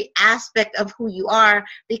every aspect of who you are,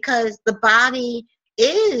 because the body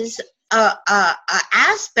is a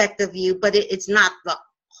aspect of you, but it's not the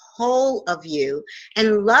whole of you.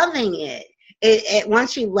 And loving it,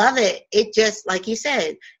 once you love it, it just, like you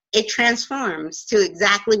said, it transforms to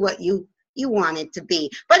exactly what you want it to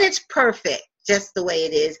be. But it's perfect just the way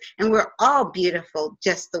it is, and we're all beautiful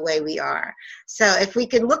just the way we are. So if we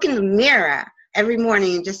could look in the mirror every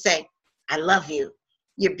morning and just say, I love you,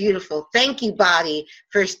 you're beautiful, thank you, body,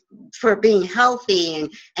 for being healthy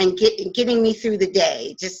and getting me through the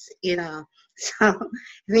day, just so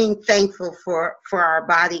being thankful for our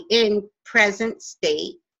body in present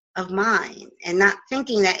state of mind, and not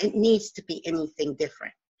thinking that it needs to be anything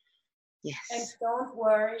different. Yes. And don't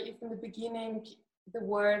worry if in the beginning the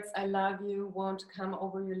words I love you won't come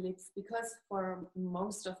over your lips, because for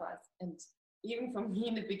most of us, and even for me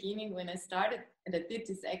in the beginning when I started and I did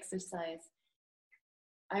this exercise,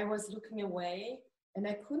 I was looking away and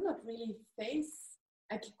I could not really face.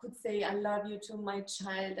 I could say I love you to my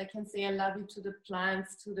child, I can say I love you to the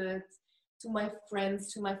plants, to to my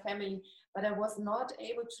friends, to my family, but I was not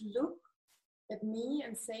able to look at me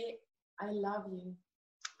and say, I love you.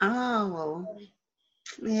 Oh,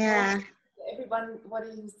 yeah. Everyone, what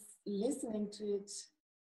is listening to it,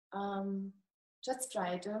 just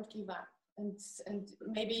try, don't give up. And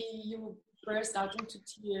maybe you burst out into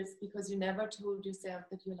tears because you never told yourself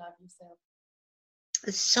that you love yourself.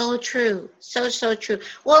 It's so true. So true.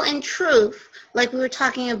 Well, in truth, like we were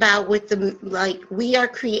talking about with we are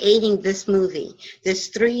creating this movie, this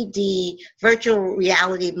 3D virtual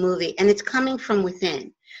reality movie, and it's coming from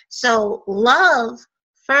within. So love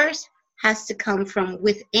first has to come from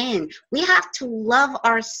within. We have to love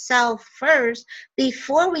ourselves first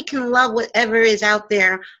before we can love whatever is out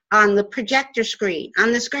there on the projector screen,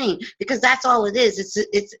 on the screen, because that's all it is.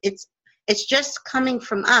 It's just coming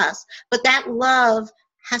from us, but that love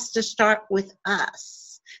has to start with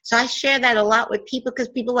us. So I share that a lot with people because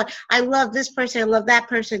people are like, I love this person, I love that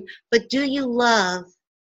person, but do you love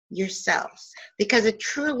yourself? Because it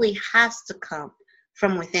truly has to come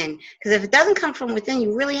from within. Because if it doesn't come from within,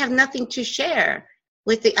 you really have nothing to share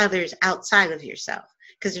with the others outside of yourself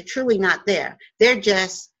because they're truly not there. They're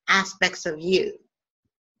just aspects of you.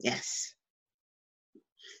 Yes.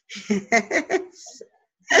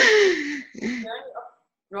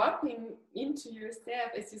 Dropping into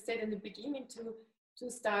yourself, as you said in the beginning, to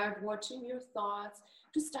start watching your thoughts,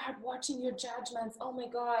 to start watching your judgments. Oh my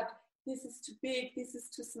God, this is too big, this is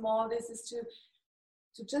too small, this is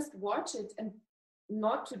to just watch it and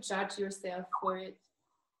not to judge yourself for it.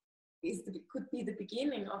 Could be the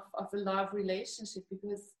beginning of a love relationship,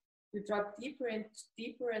 because you drop deeper and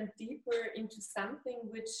deeper and deeper into something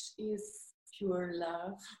which is pure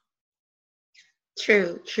love.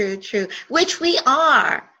 True. Which we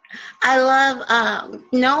are. I love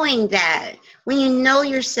knowing that when you know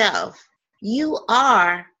yourself, we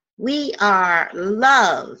are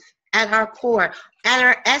love at our core, at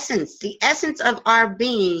our essence. The essence of our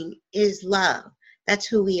being is love. That's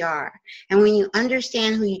who we are. And when you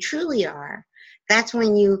understand who you truly are, that's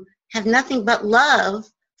when you have nothing but love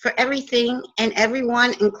for everything and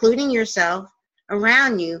everyone, including yourself,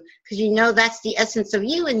 around you, because you know that's the essence of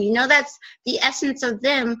you, and you know that's the essence of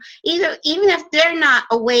them, even if they're not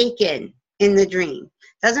awakened in the dream.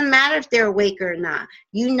 Doesn't matter if they're awake or not.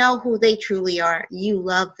 You know who they truly are. You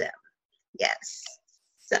love them. Yes.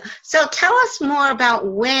 So tell us more about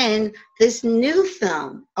when this new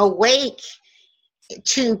film, Awake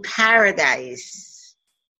to Paradise,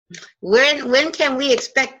 when can we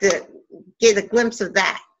expect to get a glimpse of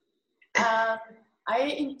that? I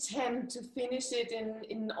intend to finish it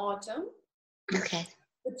in autumn. Okay.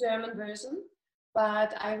 The German version,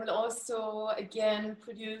 but I will also again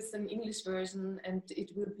produce an English version, and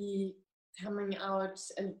it will be coming out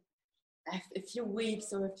a few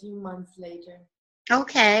weeks or a few months later.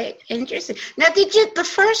 Okay, interesting. Now, the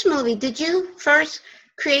first movie, did you first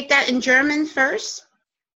create that in German first?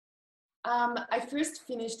 I first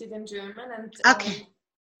finished it in German, and okay.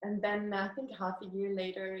 And then I think half a year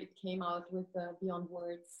later, it came out with Beyond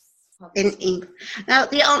Words. In English. Now,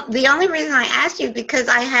 the only reason I asked you because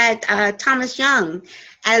I had Thomas Young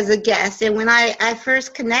as a guest, and when I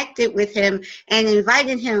first connected with him and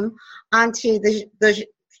invited him onto the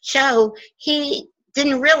show, he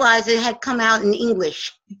didn't realize it had come out in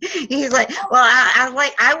English. He's like, well,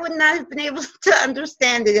 I would not have been able to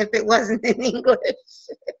understand it if it wasn't in English.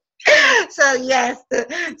 So yes,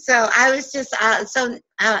 so I was just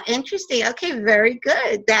interesting. Okay, very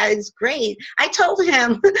good. That is great. I told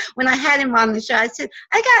him when I had him on the show, I said,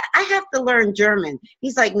 I have to learn German.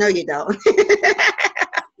 He's like, no, you don't.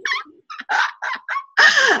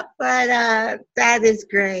 But that is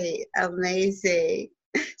great. Amazing.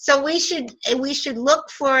 So we should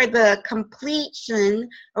look for the completion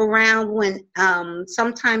around when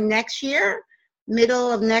sometime next year,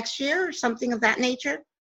 middle of next year, or something of that nature.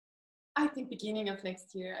 I think beginning of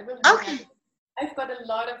next year. I will. Okay. I've got a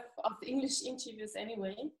lot of English interviews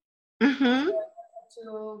anyway. Mm-hmm.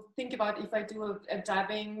 To think about if I do a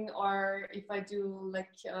dubbing or if I do like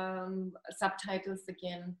subtitles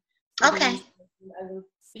again. Okay. I will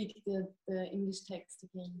speak the English text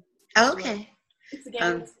again. Okay. It's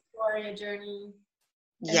again a story, a journey.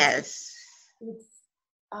 Yes. It's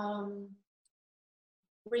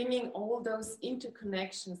bringing all those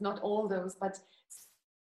interconnections, not all those, but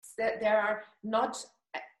there are not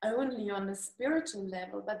only on a spiritual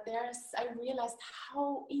level, but I realized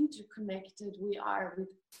how interconnected we are with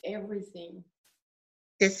everything.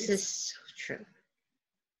 This is so true.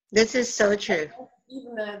 This is so true.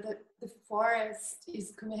 Even the forest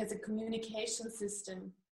has a communication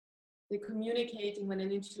system. They're communicating when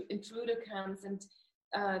an intruder comes, and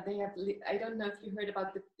they have, I don't know if you heard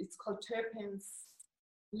about it's called terpenes,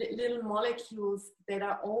 little molecules that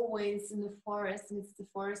are always in the forest, and it's the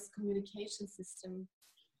forest communication system.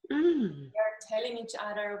 They are telling each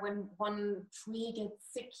other when one tree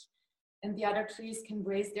gets sick, and the other trees can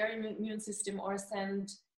raise their immune system or send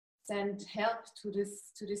help to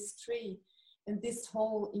this tree. And this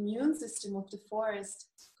whole immune system of the forest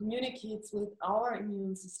communicates with our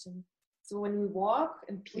immune system. So when we walk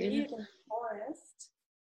and breathe in the forest,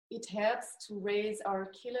 it helps to raise our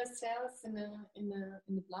killer cells in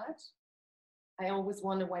the blood. I always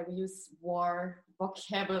wonder why we use war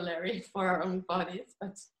vocabulary for our own bodies,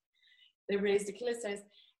 but they raise the killer cells,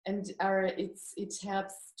 and it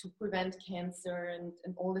helps to prevent cancer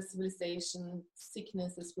and all the civilization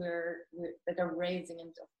sicknesses that are raising. And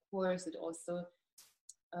of course, it also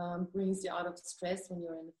brings you out of stress when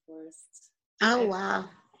you're in the forest. Oh, wow.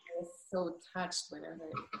 I was so touched when I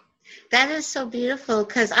heard it. That is so beautiful,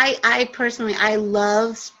 because I personally, I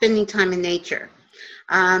love spending time in nature.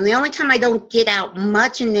 The only time I don't get out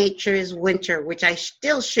much in nature is winter, which I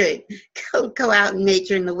still should go out in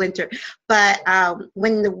nature in the winter. But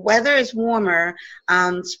when the weather is warmer,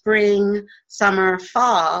 spring, summer,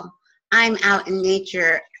 fall, I'm out in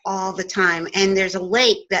nature all the time. And there's a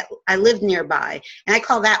lake that I live nearby, and I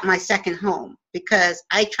call that my second home, because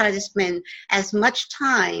I try to spend as much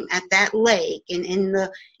time at that lake and in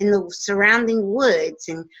the surrounding woods,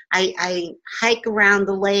 and I hike around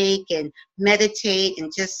the lake and meditate,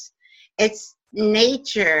 and just, it's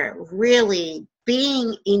nature. Really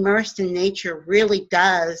being immersed in nature really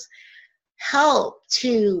does help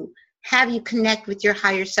to have you connect with your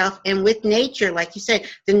higher self and with nature. Like you said,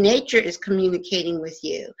 the nature is communicating with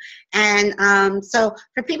you. And so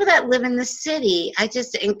for people that live in the city, I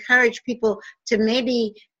just encourage people to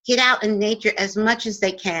maybe get out in nature as much as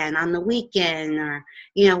they can on the weekend, or,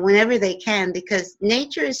 whenever they can, because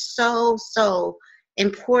nature is so, so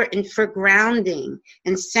important for grounding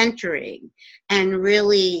and centering, and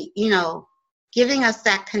really, giving us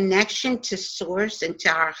that connection to source and to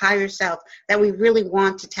our higher self that we really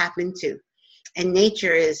want to tap into. And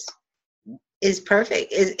nature is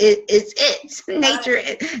perfect. Is it.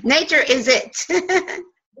 Nature is it.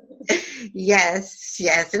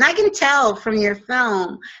 Yes. And I can tell from your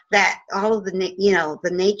film that all of the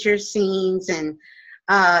nature scenes, and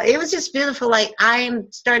it was just beautiful. Like, I am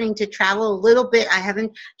starting to travel a little bit. I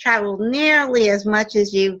haven't traveled nearly as much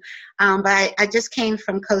as you, but I just came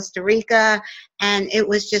from Costa Rica, and it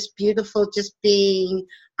was just beautiful just being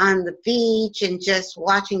on the beach and just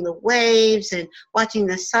watching the waves and watching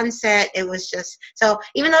the sunset. It was just, so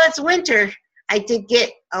even though it's winter, I did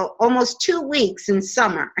get almost 2 weeks in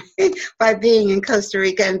summer by being in Costa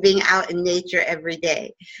Rica and being out in nature every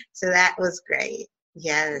day. So that was great.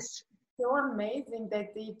 Yes. So amazing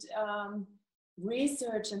that they did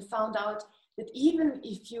research and found out that even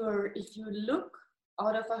if you look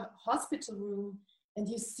out of a hospital room and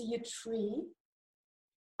you see a tree,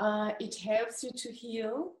 it helps you to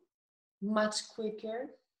heal much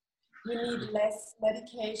quicker. You need less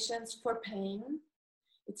medications for pain.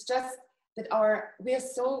 It's just that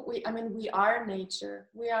we are nature.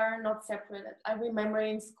 We are not separated. I remember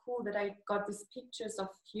in school that I got these pictures of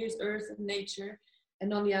here's Earth and nature,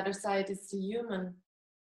 and on the other side is the human.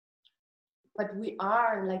 But we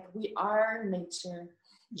are nature.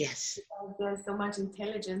 Yes. There's so much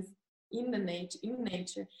intelligence in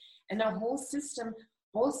nature, and our whole system,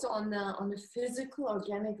 also on the physical,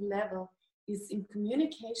 organic level, is in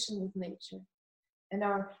communication with nature. And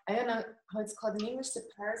I don't know how it's called in English, the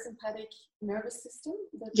parasympathetic nervous system.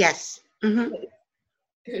 Yes. Mm-hmm.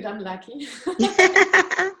 Good, I'm lucky.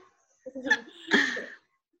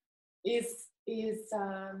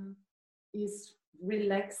 is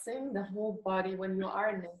relaxing the whole body when you are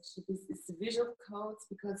in nature. It's visual codes,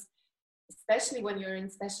 because especially when you're in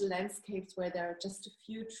special landscapes where there are just a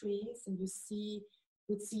few trees, and you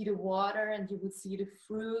would see the water, and you would see the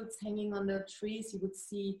fruits hanging on the trees, you would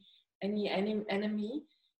see any enemy,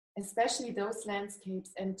 especially those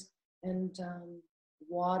landscapes, and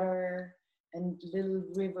water and little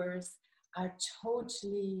rivers are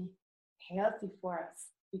totally healthy for us,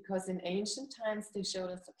 because in ancient times they showed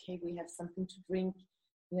us, okay, we have something to drink,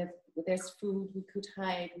 there's food, we could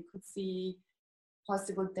hide, we could see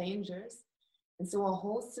possible dangers, and so our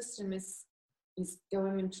whole system is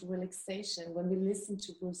going into relaxation. When we listen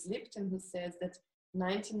to Bruce Lipton, who says that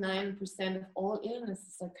 99% of all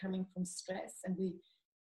illnesses are coming from stress, and we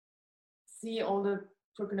see all the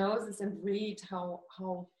prognosis and read how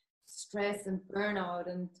stress and burnout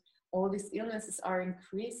and all these illnesses are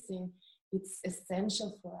increasing, it's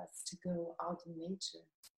essential for us to go out in nature.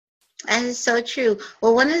 That is so true.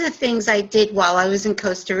 Well, one of the things I did while I was in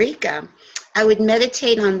Costa Rica, I would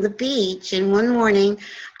meditate on the beach. And one morning,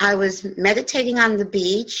 I was meditating on the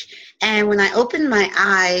beach. And when I opened my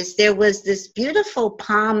eyes, there was this beautiful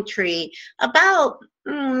palm tree about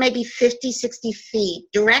maybe 50, 60 feet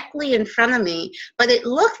directly in front of me. But it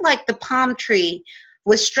looked like the palm tree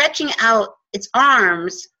was stretching out its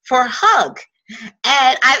arms for a hug.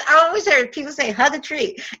 And I always heard people say, hug a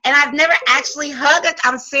tree. And I've never actually hugged it.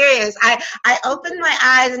 I'm serious. I opened my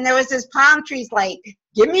eyes and there was this palm tree's like,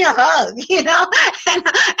 give me a hug, you know? And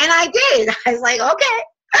I did. I was like, okay.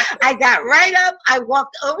 I got right up. I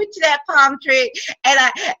walked over to that palm tree and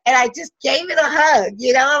I just gave it a hug,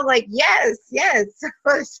 you know? I'm like, yes, yes. It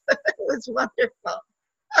was wonderful.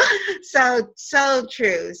 So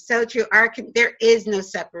true, so true. There is no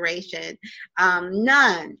separation,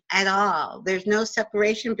 none at all. There's no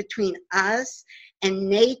separation between us and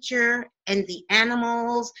nature and the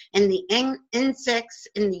animals and the insects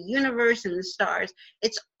in the universe and the stars.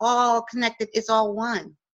 It's all connected. It's all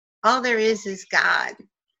one. All there is God,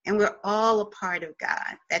 and we're all a part of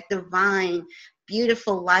God, that divine,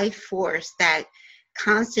 beautiful life force that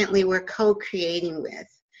constantly we're co-creating with.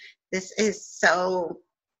 This is so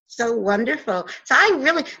wonderful. So I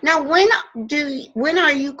really now when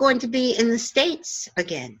are you going to be in the States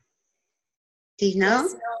again? Do you know?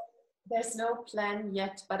 There's no plan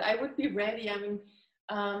yet, but I would be ready. I mean,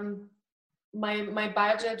 my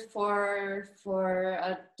budget for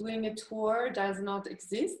doing a tour does not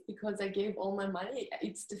exist because I gave all my money.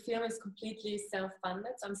 The film is completely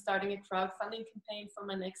self-funded. So I'm starting a crowdfunding campaign for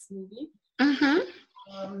my next movie.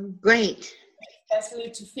 Mm-hmm. Great.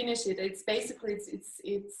 Especially to finish it. It's basically it's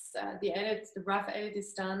the edit, the rough edit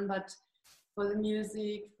is done, but for the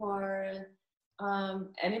music, for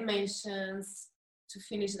animations, to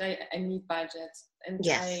finish it, I need budget. And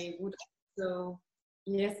yes. I would also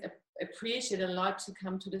appreciate a lot to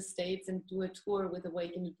come to the States and do a tour with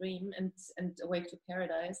Awake in the Dream and Awake to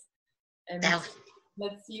Paradise. And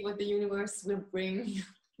let's see what the universe will bring.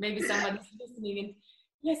 Maybe somebody's listening and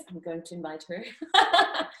yes, I'm going to invite her.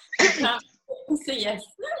 Say yes.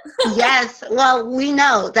 Yes. Well, we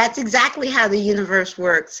know that's exactly how the universe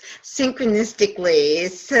works. Synchronistically.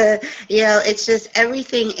 It's, it's just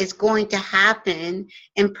everything is going to happen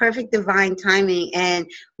in perfect divine timing. And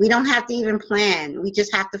we don't have to even plan. We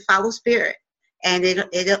just have to follow spirit. And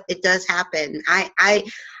it does happen.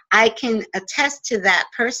 I can attest to that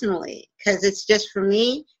personally because it's just for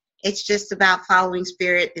me, it's just about following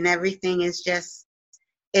spirit and everything is just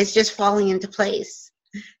falling into place.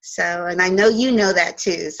 So, and I know you know that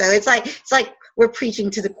too. So it's like we're preaching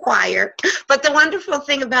to the choir. But the wonderful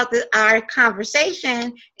thing about our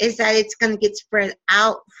conversation is that it's going to get spread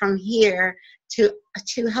out from here to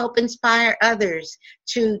help inspire others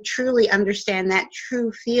to truly understand that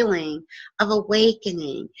true feeling of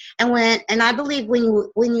awakening. And I believe when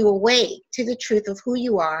you awake to the truth of who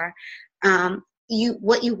you are,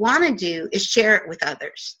 what you want to do is share it with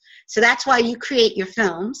others. So that's why you create your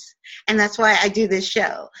films, and that's why I do this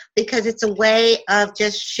show, because it's a way of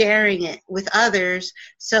just sharing it with others,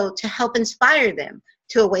 so to help inspire them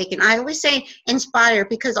to awaken. I always say inspire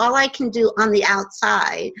because all I can do on the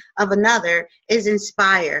outside of another is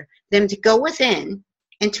inspire them to go within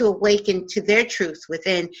and to awaken to their truth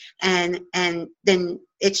within, and then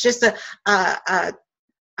it's just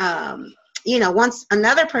once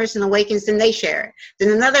another person awakens, then they share it.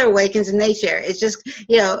 Then another awakens and they share it. It's just,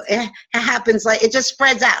 it happens like, it just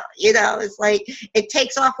spreads out, it's like, it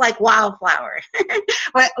takes off like wildflower,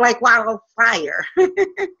 like wildfire.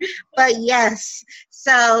 But yes,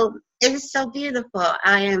 so it is so beautiful.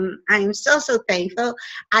 I am so thankful.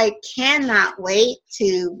 I cannot wait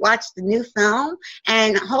to watch the new film,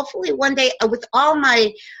 and hopefully one day with all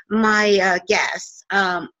my guests,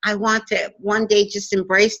 I want to one day just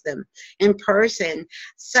embrace them in person.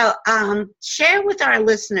 So share with our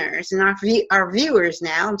listeners and our viewers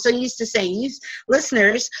now. I'm so used to saying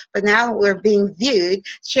listeners, but now we're being viewed.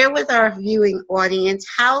 Share with our viewing audience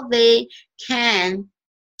how they can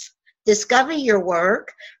discover your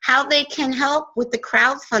work, how they can help with the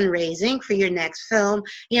crowd fundraising for your next film.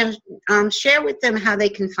 Share with them how they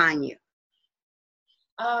can find you.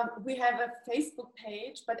 We have a Facebook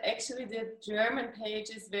page, but actually the German page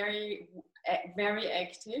is very, very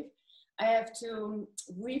active. I have to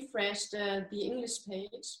refresh the English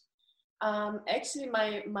page. Actually,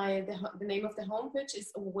 the name of the homepage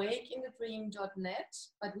is awakeinthedream.net,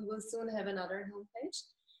 but we will soon have another homepage.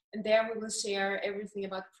 And there we will share everything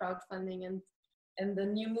about crowdfunding and the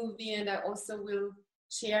new movie. And I also will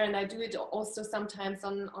share, and I do it also sometimes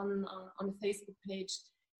on the Facebook page,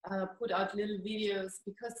 put out little videos,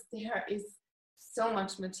 because there is so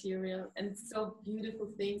much material and so beautiful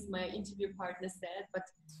things my interview partner said, but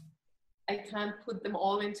I can't put them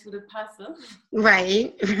all into the puzzle.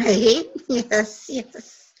 Right, right. Yes,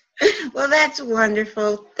 yes. Well, that's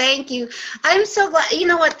wonderful. Thank you. I'm so glad. You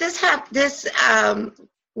know what? This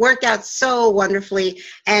worked out so wonderfully,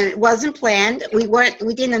 and it wasn't planned. We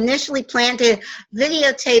didn't initially plan to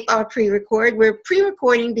videotape our pre-record. We're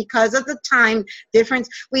pre-recording because of the time difference.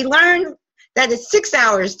 We learned that it's 6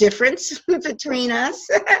 hours difference between us.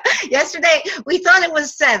 Yesterday, we thought it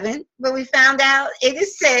was 7, but we found out it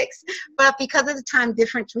is 6. But because of the time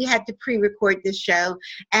difference, we had to pre-record this show.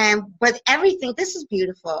 But everything, this is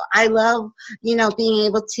beautiful. I love, being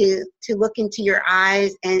able to look into your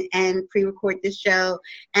eyes and pre-record this show.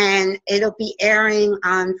 And it'll be airing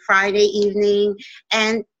on Friday evening.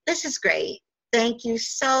 And this is great. Thank you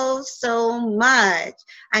so, so much.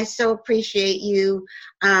 I so appreciate you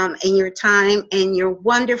and your time and your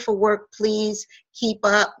wonderful work. Please keep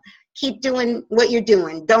up. Keep doing what you're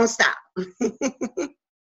doing. Don't stop.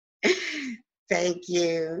 Thank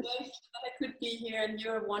you. I could be here, and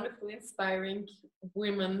you're a wonderful, inspiring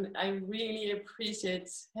woman. I really appreciate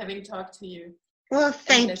having talked to you. Well,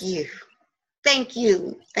 thank you. Thank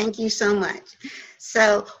you. Thank you so much.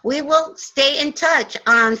 So we will stay in touch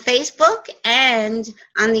on Facebook and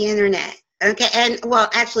on the internet. Okay. And well,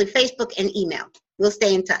 actually Facebook and email. We'll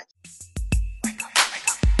stay in touch.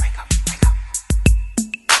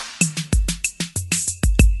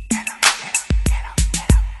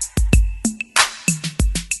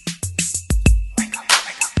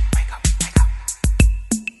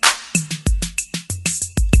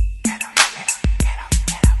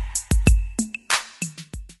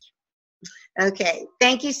 Okay.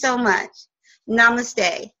 Thank you so much.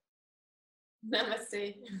 Namaste.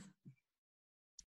 Namaste.